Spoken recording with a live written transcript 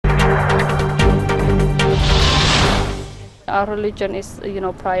Our religion is,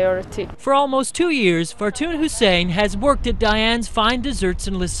 priority. For almost 2 years, Fartun Hussein has worked at Dianne's Fine Desserts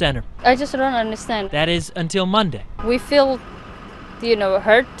in Le Center. I just don't understand. That is until Monday. We feel,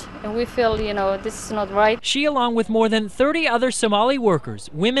 hurt, and we feel, this is not right. She, along with more than 30 other Somali workers,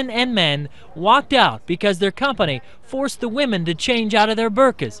 women and men, walked out because their company forced the women to change out of their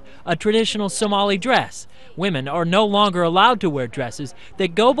burqas, a traditional Somali dress. Women are no longer allowed to wear dresses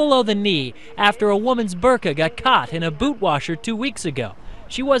that go below the knee after a woman's burqa got caught in a boot washer 2 weeks ago.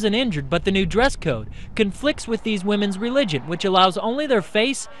 She wasn't injured, but the new dress code conflicts with these women's religion, which allows only their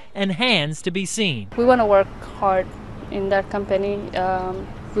face and hands to be seen. We want to work hard in that company.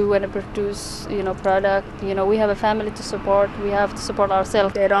 We want to produce, product. We have a family to support. We have to support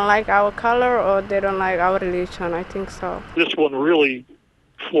ourselves. They don't like our color or they don't like our religion, I think so. This one really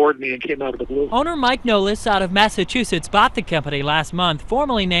floored me and came out of the blue. Owner Mike Knowles out of Massachusetts bought the company last month,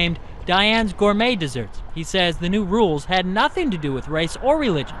 formally named Dianne's Gourmet Desserts. He says the new rules had nothing to do with race or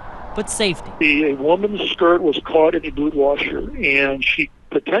religion, but safety. A woman's skirt was caught in a boot washer, and she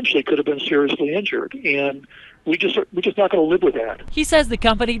potentially could have been seriously injured. And we're just not going to live with that. He says the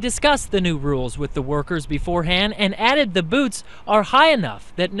company discussed the new rules with the workers beforehand and added the boots are high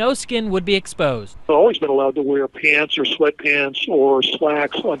enough that no skin would be exposed. They've always been allowed to wear pants or sweatpants or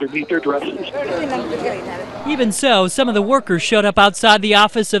slacks underneath their dresses. Even so, some of the workers showed up outside the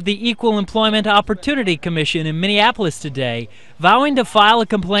office of the Equal Employment Opportunity Commission in Minneapolis today, vowing to file a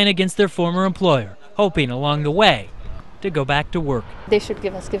complaint against their former employer, hoping along the way to go back to work. They should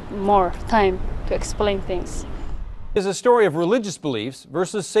give more time to explain things. Is a story of religious beliefs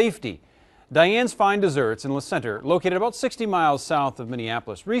versus safety. Dianne's Fine Desserts in Le Center, located about 60 miles south of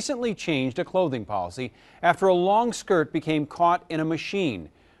Minneapolis, recently changed a clothing policy after a long skirt became caught in a machine.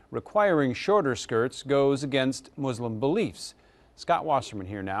 Requiring shorter skirts goes against Muslim beliefs. Scott Wasserman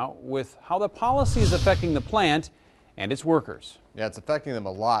here now with how the policy is affecting the plant and its workers. Yeah, it's affecting them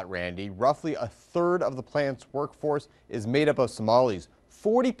a lot, Randy. Roughly a third of the plant's workforce is made up of Somalis.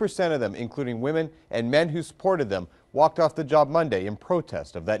 40% of them, including women and men who supported them, walked off the job Monday in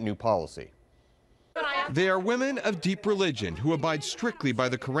protest of that new policy. They are women of deep religion who abide strictly by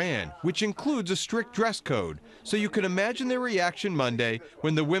the Koran, which includes a strict dress code. So you can imagine their reaction Monday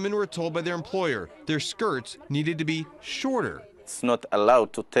when the women were told by their employer their skirts needed to be shorter. It's not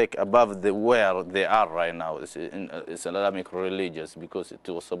allowed to take above where they are right now. It's Islamic religious because it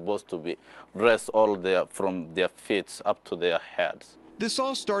was supposed to be dressed from their feet up to their heads. This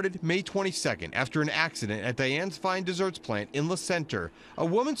all started May 22nd after an accident at Dianne's Fine Desserts plant in Le Center. A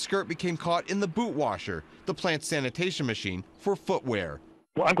woman's skirt became caught in the boot washer, the plant's sanitation machine for footwear.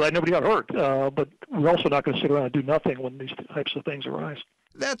 Well, I'm glad nobody got hurt, but we're also not going to sit around and do nothing when these types of things arise.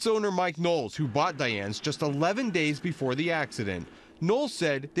 That's owner Mike Knowles, who bought Dianne's just 11 days before the accident. Knowles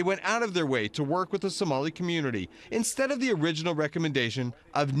said they went out of their way to work with the Somali community. Instead of the original recommendation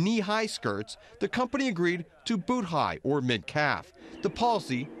of knee-high skirts, the company agreed to boot-high or mid-calf. The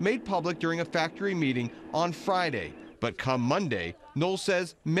policy made public during a factory meeting on Friday. But come Monday, Knowles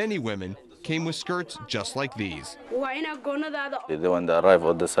says many women came with skirts just like these. The one that arrived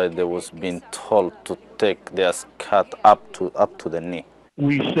on the side, they was being told to take their skirt up to the knee.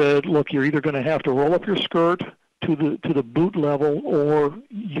 We said, look, you're either going to have to roll up your skirt to the boot level, or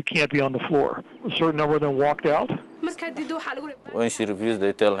you can't be on the floor. A certain number of them walked out. When she refused,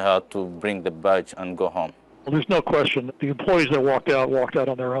 they tell her to bring the badge and go home. Well, there's no question. The employees that walked out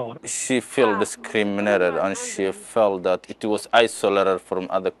on their own. She felt discriminated, and she felt that it was isolated from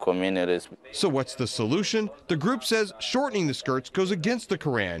other communities. So what's the solution? The group says shortening the skirts goes against the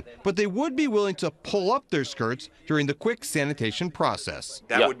Koran, but they would be willing to pull up their skirts during the quick sanitation process.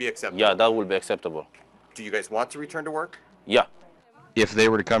 That would be acceptable? Yeah, that would be acceptable. Do you guys want to return to work? Yeah. If they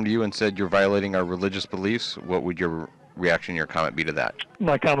were to come to you and said you're violating our religious beliefs, what would your reaction, your comment be to that?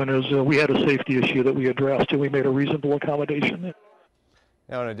 My comment is we had a safety issue that we addressed, and we made a reasonable accommodation.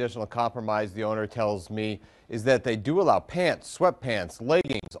 Now, an additional compromise the owner tells me is that they do allow pants, sweatpants,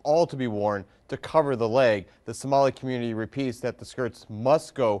 leggings, all to be worn to cover the leg. The Somali community repeats that the skirts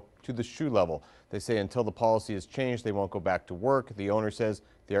must go to the shoe level. They say until the policy is changed, they won't go back to work. The owner says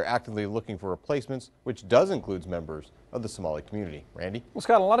they are actively looking for replacements, which does include members of the Somali community. Randy? Well,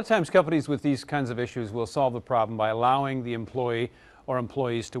 Scott, a lot of times companies with these kinds of issues will solve the problem by allowing the employee or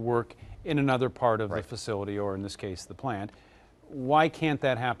employees to work in another part of the facility, or in this case, the plant. Why can't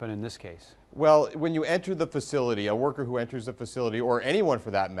that happen in this case? Well, when you enter the facility, a worker who enters the facility, or anyone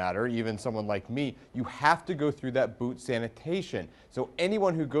for that matter, even someone like me, you have to go through that boot sanitation. So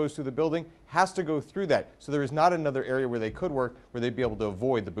anyone who goes through the building has to go through that. So there is not another area where they could work where they'd be able to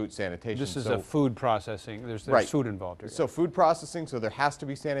avoid the boot sanitation. This is a food processing. There's food involved here. So food processing, so there has to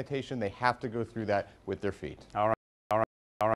be sanitation. They have to go through that with their feet. All right.